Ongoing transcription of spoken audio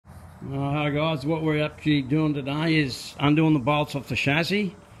Hi guys, what we're actually doing today is undoing the bolts off the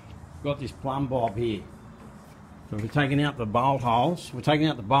chassis. Got this plumb bob here. So we're taking out the bolt holes, we're taking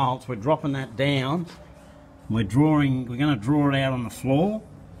out the bolts, we're dropping that down. We're going to draw it out on the floor,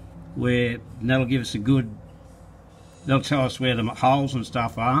 where that'll give us that'll tell us where the holes and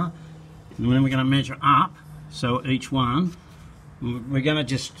stuff are. And then we're going to measure up, so each one, we're going to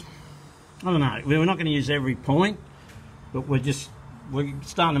just, I don't know, we're not going to use every point, but we're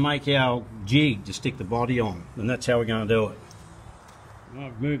starting to make our jig to stick the body on, and that's how we're going to do it.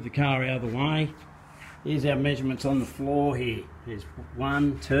 I've moved the car out of the way. Here's our measurements on the floor here. There's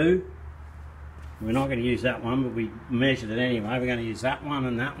 1, 2. We're not going to use that one, but we measured it anyway. We're going to use that one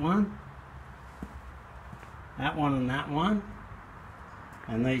and that one. That one and that one.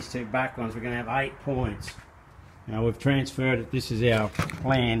 And these two back ones, we're going to have 8 points. Now we've transferred it. This is our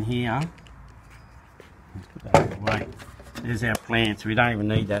plan here. Let's put that out of the way. There's our plan, so we don't even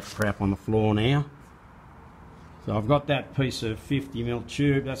need that crap on the floor now. So I've got that piece of 50mm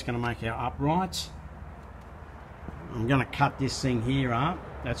tube, that's going to make our uprights. I'm going to cut this thing here up,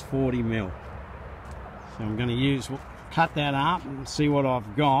 that's 40mm. So I'm going to cut that up and see what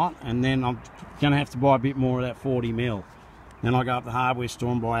I've got, and then I'm going to have to buy a bit more of that 40mm. Then I'll go up to the hardware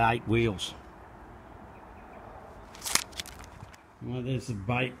store and buy 8 wheels. Well, there's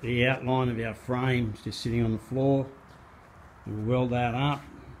the outline of our frame just sitting on the floor. We'll weld that up.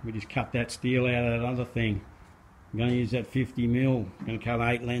 We just cut that steel out of that other thing. I'm going to use that 50mm. I'm going to cut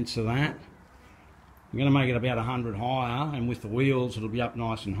 8 lengths of that. I'm going to make it about 100 higher, and with the wheels it'll be up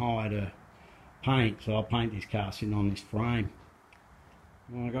nice and high to paint. So I'll paint this car sitting on this frame.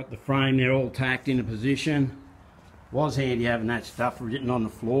 Well, I got the frame there all tacked into position. Was handy having that stuff written on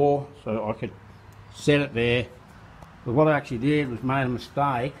the floor so I could set it there. But what I actually did was made a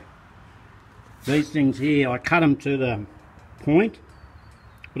mistake. These things here, I cut them to the point,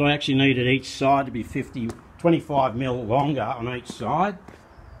 but I actually needed each side to be 25mm longer on each side,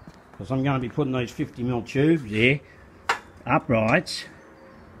 because I'm going to be putting these 50mm tubes there, uprights,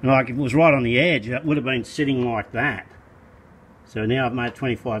 and like if it was right on the edge it would have been sitting like that. So now I've made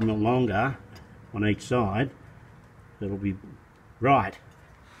 25mm longer on each side, so it'll be right.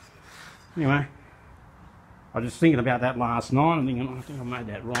 Anyway, I was just thinking about that last night and thinking, I think I made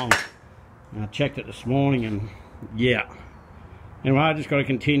that wrong. And I checked it this morning and yeah. Anyway, I just got to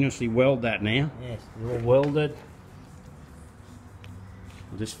continuously weld that now. Yes, they're all welded.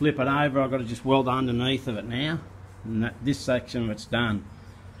 I'll just flip it over. I've got to just weld underneath of it now. And this section of it's done.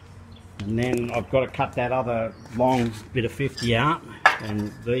 And then I've got to cut that other long bit of 50 out.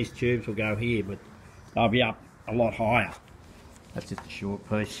 And these tubes will go here, but they'll be up a lot higher. That's just a short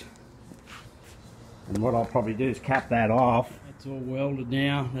piece. And what I'll probably do is cap that off. It's all welded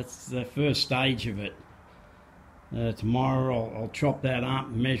now. That's the first stage of it. Tomorrow I'll chop that up,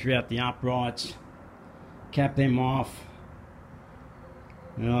 measure out the uprights, cap them off,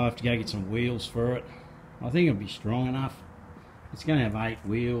 and I'll have to go get some wheels for it. I think it'll be strong enough. It's going to have 8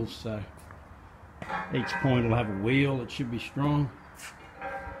 wheels, so each point will have a wheel. It should be strong.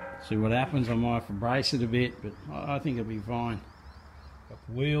 See what happens. I might have to brace it a bit, but I think it'll be fine. Got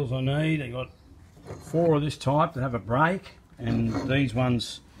the wheels I need. I got 4 of this type that have a brake, and these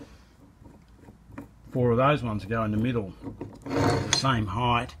ones, 4 of those ones go in the middle, the same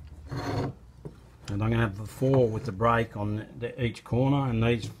height. And I'm going to have the 4 with the brake on each corner, and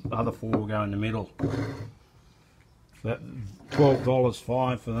these other 4 will go in the middle. That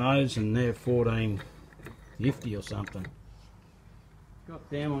 $12.05 for those, and they're $14.50 or something. Got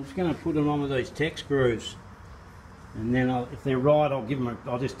them. I'm just going to put them on with these tech screws, and then if they're right,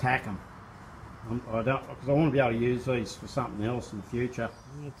 I'll just tack them. Because I want to be able to use these for something else in the future.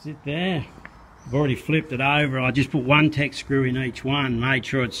 That's it there. I've already flipped it over. I just put 1 tech screw in each one, made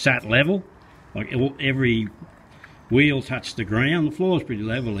sure it's sat level. Like every wheel touched the ground. The floor's pretty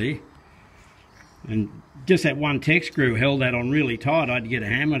level here. And just that 1 tech screw held that on really tight. I had to get a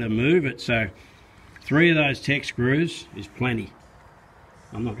hammer to move it. So 3 of those tech screws is plenty.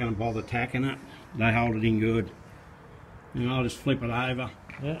 I'm not going to bother tacking it. They hold it in good. And I'll just flip it over.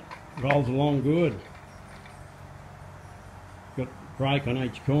 Yeah, rolls along good. Got brake on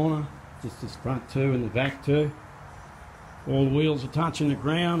each corner. Just this front 2 and the back 2. All the wheels are touching the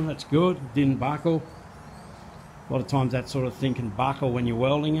ground, that's good, didn't buckle. A lot of times that sort of thing can buckle when you're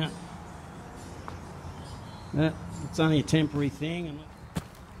welding it. It's only a temporary thing.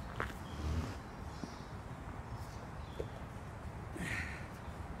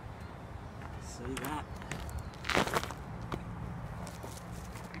 See that?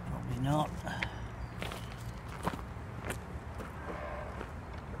 Probably not.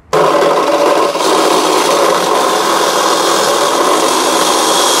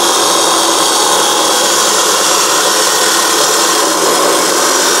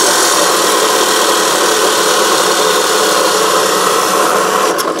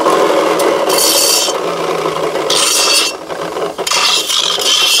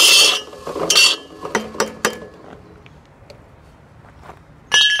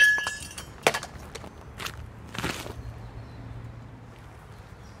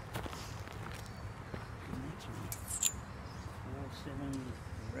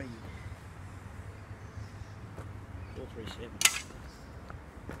 437.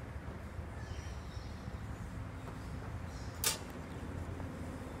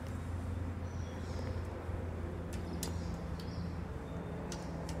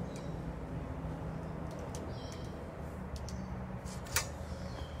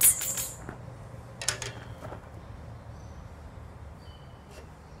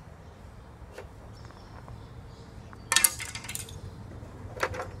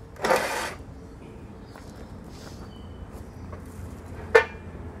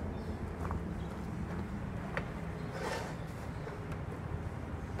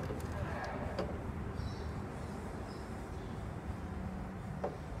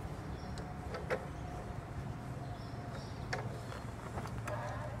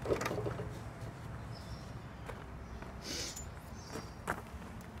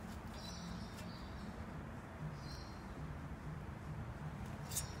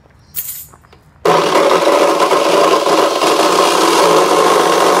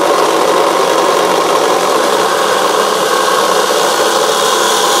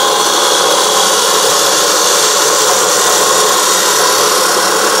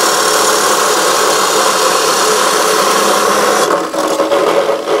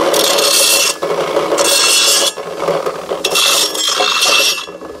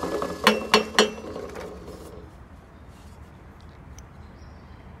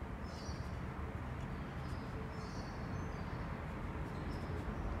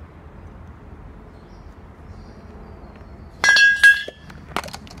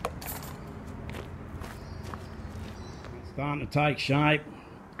 Starting to take shape.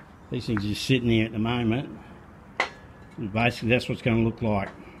 These things are just sitting here at the moment. And basically that's what it's going to look like.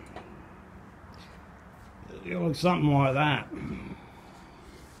 It'll look something like that.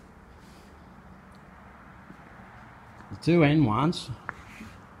 The two end ones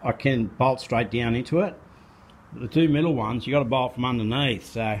I can bolt straight down into it. But the two middle ones you got to bolt from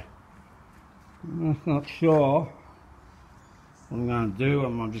underneath, so I'm not sure what I'm going to do.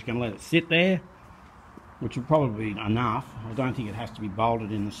 I'm just going to let it sit there, which will probably be enough. I don't think it has to be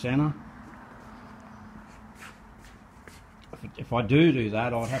bolted in the centre. If I do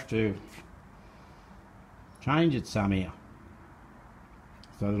that, I'd have to change it somehow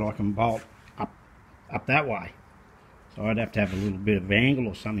so that I can bolt up that way. So I'd have to have a little bit of angle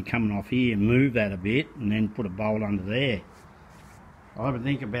or something coming off here and move that a bit and then put a bolt under there. I'll have a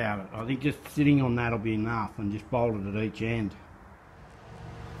think about it. I think just sitting on that will be enough and just bolt it at each end.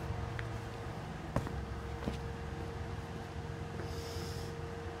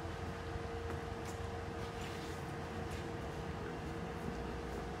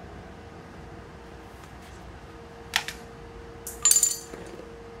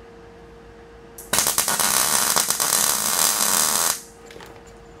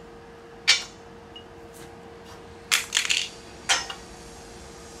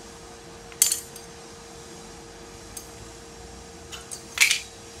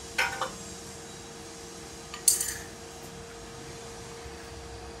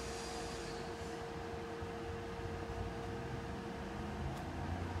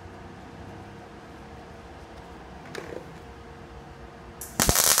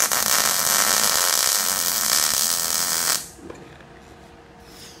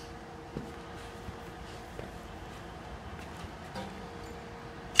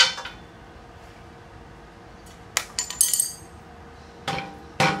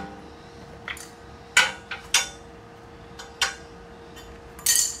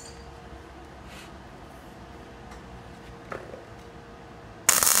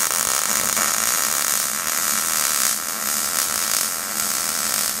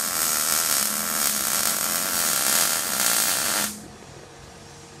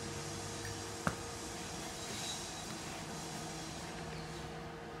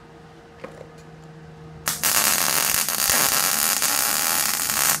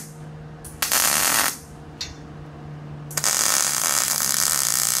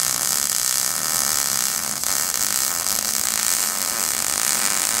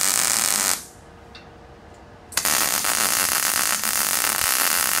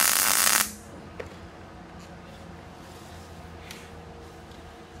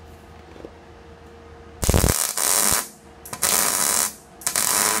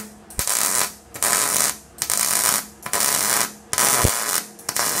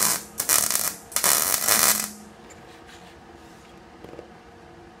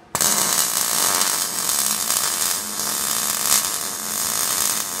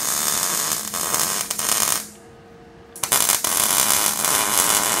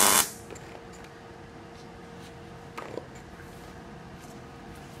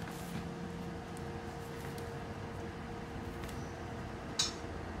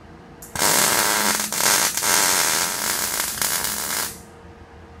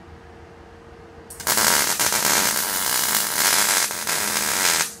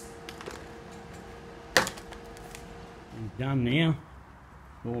 done now.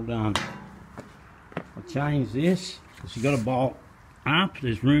 All done. I'll change this because you've got to bolt up.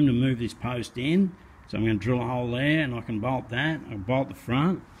 There's room to move this post in. So I'm going to drill a hole there and I can bolt that. I'll bolt the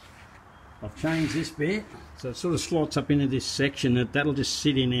front. I've changed this bit. So it sort of slots up into this section that'll just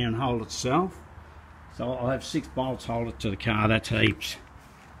sit in there and hold itself. So I'll have 6 bolts hold it to the car. That's heaps.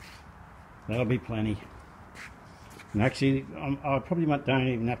 That'll be plenty. And actually, I probably don't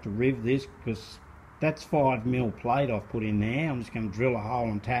even have to riv this because that's 5mm plate I've put in there. I'm just going to drill a hole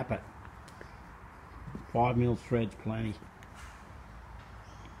and tap it. 5mm thread's plenty.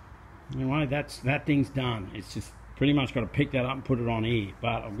 Anyway, that thing's done. It's just pretty much got to pick that up and put it on here.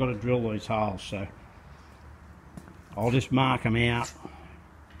 But I've got to drill these holes, so I'll just mark them out.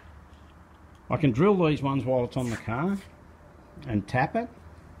 I can drill these ones while it's on the car and tap it.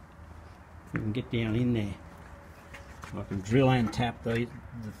 You can get down in there. I can drill and tap the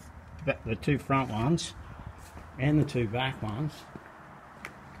 2 front ones and the 2 back ones.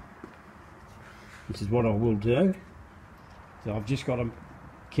 This is what I will do. So I've just got to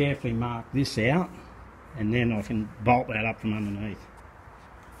carefully mark this out and then I can bolt that up from underneath.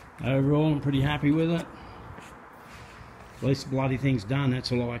 Overall, I'm pretty happy with it. At least the bloody thing's done,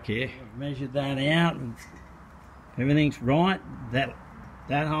 that's all I care. I've measured that out and everything's right. That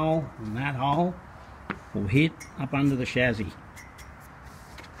hole and that hole will hit up under the chassis.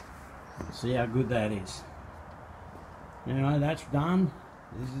 See how good that is. Anyway, that's done.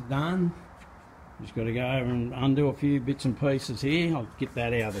 This is done. Just got to go over and undo a few bits and pieces here. I'll get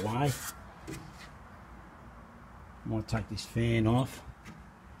that out of the way. Might take this fan off.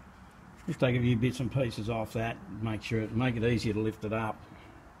 Just take a few bits and pieces off that. Make it easier to lift it up.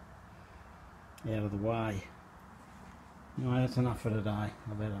 Out of the way. No, that's enough for today.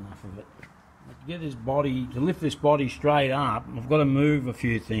 I've had enough of it. To lift this body straight up, I've got to move a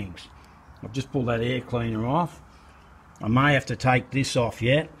few things. I've just pulled that air cleaner off. I may have to take this off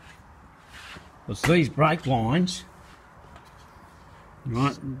yet. Because these brake lines,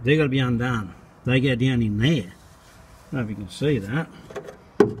 right, they've got to be undone. They go down in there. I don't know if you can see that.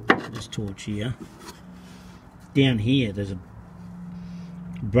 This torch here. Down here, there's a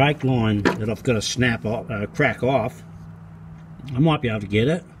brake line that I've got to snap off, crack off. I might be able to get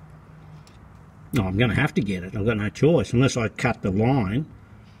it. No, I'm going to have to get it. I've got no choice unless I cut the line,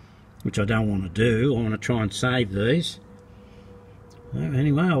 which I don't want to do. I want to try and save these.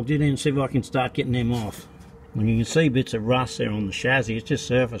 Anyway, I'll do that and see if I can start getting them off. And you can see bits of rust there on the chassis. It's just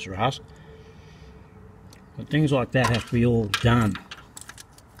surface rust. But things like that have to be all done.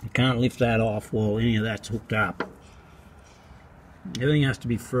 You can't lift that off while any of that's hooked up. Everything has to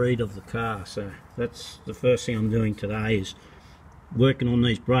be freed of the car. So that's the first thing I'm doing today, is working on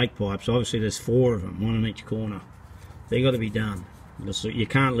these brake pipes. Obviously there's 4 of them, one in each corner. They've got to be done. You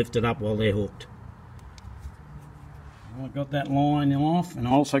can't lift it up while they're hooked. I've got that line off, and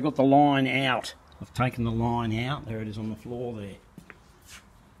I also got the line out. I've taken the line out. There it is on the floor there.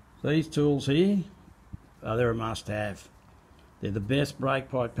 These tools here, they're a must-have. They're the best brake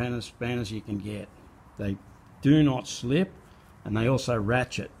pipe spanners you can get. They do not slip, and they also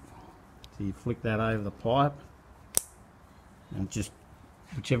ratchet. So you flick that over the pipe, and just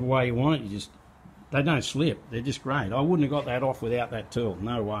whichever way you want it, they don't slip. They're just great. I wouldn't have got that off without that tool.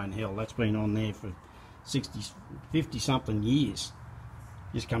 No way in hell. That's been on there for 50 something years.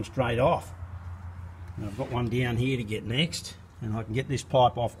 Just come straight off. And I've got one down here to get next, and I can get this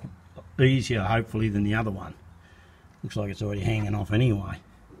pipe off easier hopefully than the other one. Looks like it's already hanging off anyway.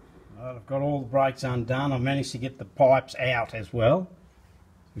 Right, I've got all the brakes undone. I've managed to get the pipes out as well,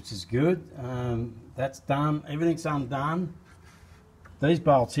 which is good. That's done. Everything's undone. These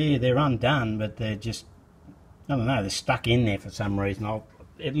bolts here, they're undone, but they're just, I don't know, they're stuck in there for some reason.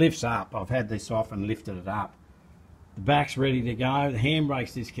 It lifts up. I've had this off and lifted it up. The back's ready to go. The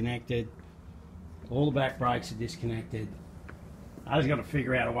handbrake's disconnected. All the back brakes are disconnected. I just got to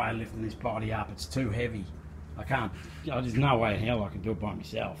figure out a way of lifting this body up. It's too heavy. I can't. There's no way in hell I can do it by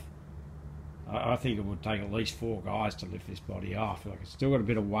myself. I think it would take at least 4 guys to lift this body off. Like, it's still got a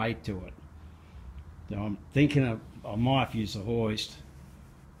bit of weight to it. So I'm thinking I might have to use the hoist.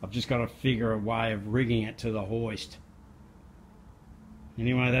 I've just got to figure a way of rigging it to the hoist.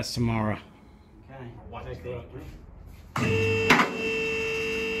 Anyway, that's tomorrow. Okay.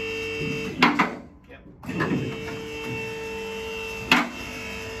 Yep.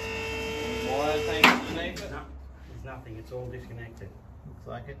 Wire thing underneath it? No, there's nothing. It's all disconnected. Looks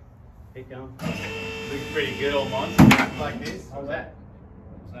like it. Keep going. Looks pretty good on mine. Like this. How's that?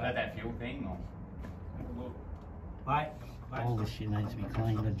 Is that fuel thing? Or? All this shit needs to be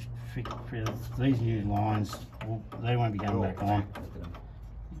cleaned and these new lines, they won't be going back on.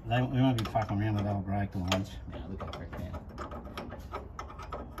 We won't be fucking around with old brake lines. Yeah, look how quick, man.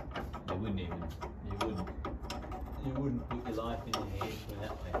 wouldn't even. You wouldn't put your life in your hands for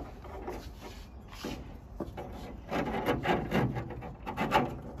that way.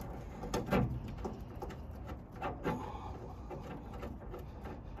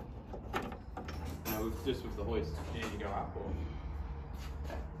 No, just with the hoist. You need to go up or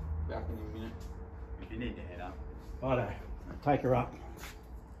back in a minute. If you need to head up. Righto, take her up.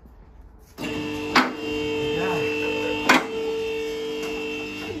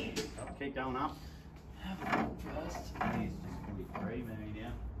 Keep going up. First, he's just going to be free, maybe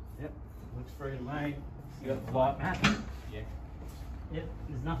now. Yep, looks free to me. You got the flight map? Yeah. Yep,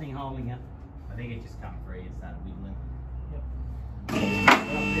 there's nothing holding it. I think it just come free and started wiggling. Yep. Up a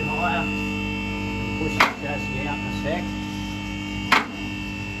bit higher. Push the chassis out in a sec.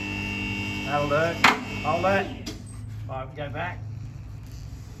 That'll do. Hold that. Right, go back.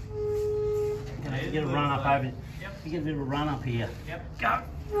 You get a run up over. Yep. You get a bit of a run up here. Yep. Go.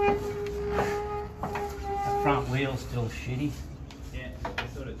 The front wheel's still shitty. Yeah,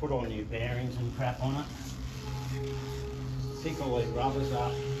 sort of. Put all new bearings and crap on it. Stick all these rubbers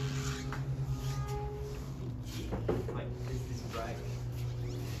up. Like this brake.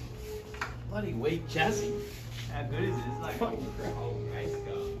 Bloody weak chassis. How good is it? It's like a whole race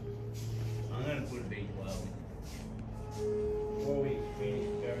car. I'm going to put a B12. Before we finish,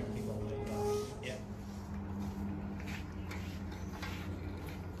 go and kick all these up. Yep.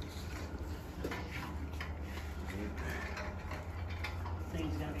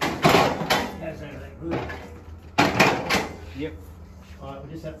 Things going to be. That's over that good. Yep. Alright,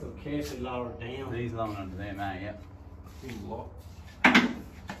 we just have to carefully lower it down. These long under there, mate, yep. Big lock.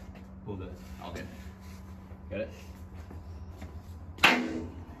 Pull the. I'll get it. Got it?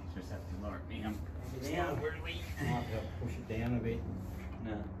 Just have to lower it down. Down. Where do we? Might have to push it down a bit.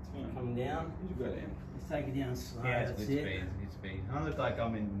 No. Coming down. You go down. Let's take it down slow. Yeah, That's it's it. good speed. It's good speed. I look like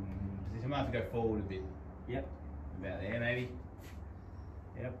I'm in position. I might have to go forward a bit. Yep. About there, maybe.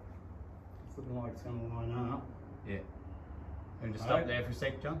 Yep. It's looking like it's going to line up. Yeah. And just stop there for a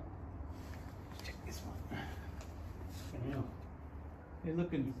sec, John. Check this one. Now, You're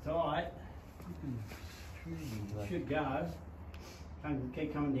looking tight. pretty. Should go.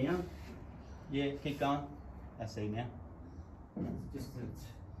 Keep coming down. Yeah, keep going. I see now. Just it's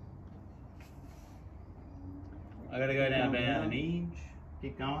I gotta go down Down. about an inch.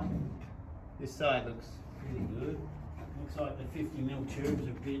 Keep going. This side looks pretty good. looks like the 50mm tube's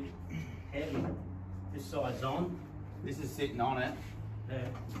a bit heavy. This side's on. This is sitting on it. There.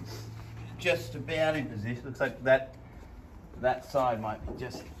 Just about in position. Looks like that side might be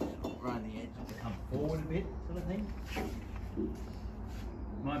just around the edge to come forward a bit, sort of thing.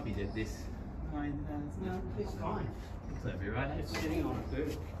 Might be that this. No, It's fine. looks like it'll be right. It's sitting on it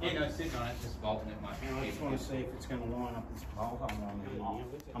good. Yeah, no, it's sitting on it, just bolting it might be. Now, I just want to see if it's going to line up this bolt hole on there.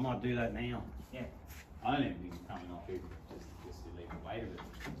 I might do that now. Yeah. I don't even think it's coming off here, just to leave the weight of it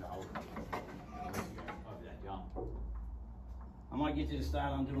to hold it. Over that jump. I might get you to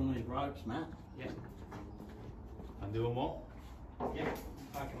start undoing these ropes, Matt. Yeah. Undo them all? Yep.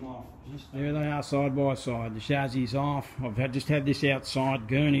 Take them off. There they are, side by side. The chassis is off. Just had this outside,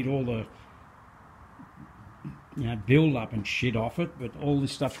 gurneyed all the build up and shit off it, but all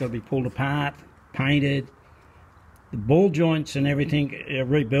this stuff's got to be pulled apart, painted. The ball joints and everything are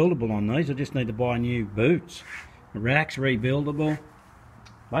rebuildable on these. I just need to buy new boots. The rack's rebuildable.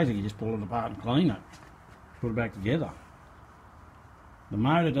 Basically, you just pull it apart and clean it. Put it back together. The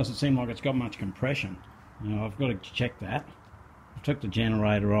motor doesn't seem like it's got much compression. I've got to check that. I took the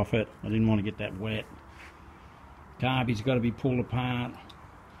generator off it. I didn't want to get that wet. Carby's got to be pulled apart.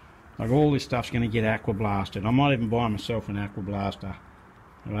 Like all this stuff's going to get aqua blasted. I might even buy myself an aqua blaster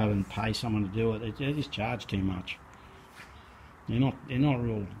rather than pay someone to do it. They just charge too much. They're not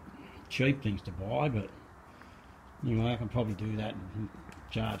real cheap things to buy, but anyway, I can probably do that and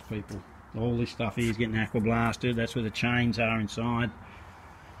charge people. All this stuff here is getting aqua blasted. That's where the chains are inside.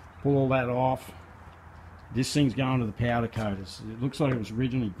 Pull all that off. This thing's going to the powder coaters. It looks like it was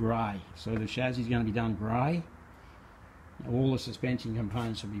originally grey, so the chassis is going to be done grey. All the suspension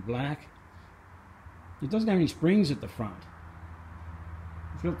components will be black. It doesn't have any springs at the front.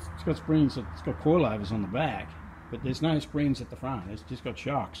 It's got springs. It's got coilovers on the back, but there's no springs at the front. It's just got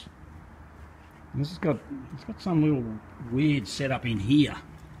shocks. And it's got some little weird setup in here.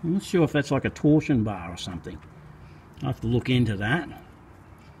 I'm not sure if that's like a torsion bar or something. I have to look into that. I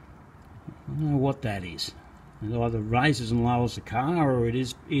don't know what that is. It either raises and lowers the car, or it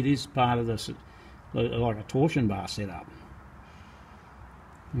is part of the like a torsion bar setup.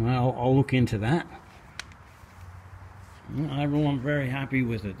 Well, I'll look into that. Overall, I'm very happy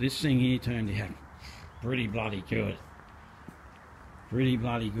with it. This thing here turned out pretty bloody good. Pretty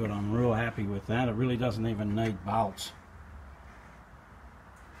bloody good. I'm real happy with that. It really doesn't even need bolts.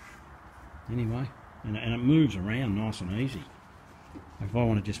 Anyway, and it moves around nice and easy. If I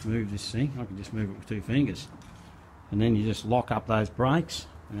want to just move this thing, I can just move it with 2 fingers. And then you just lock up those brakes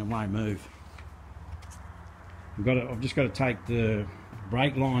and it won't move. I've just got to take the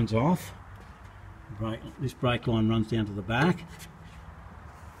brake lines off. This brake line runs down to the back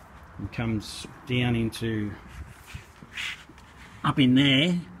and comes down into up in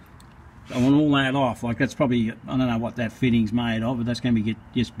there. I want all that off. Like that's probably, I don't know what that fitting's made of, but that's going to be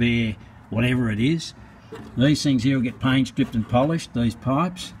just bare whatever it is. These things here will get paint stripped and polished, these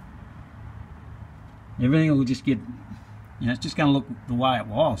pipes. Everything will just get, you know, it's just going to look the way it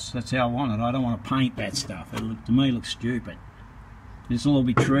was. That's how I want it. I don't want to paint that stuff. To me, it looks stupid. This will all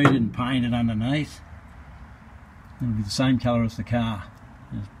be treated and painted underneath. It'll be the same colour as the car.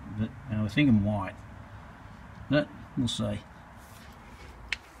 But, I was thinking white. But we'll see.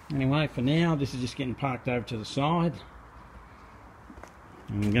 Anyway, for now, this is just getting parked over to the side.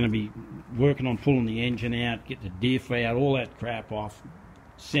 I'm going to be working on pulling the engine out, get the diff out, all that crap off,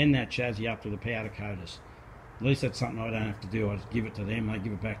 send that chassis up to the powder coaters. At least that's something I don't have to do. I just give it to them, they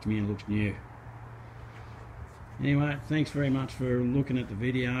give it back to me and it looks new. Anyway, thanks very much for looking at the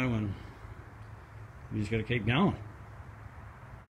video, and we just got to keep going.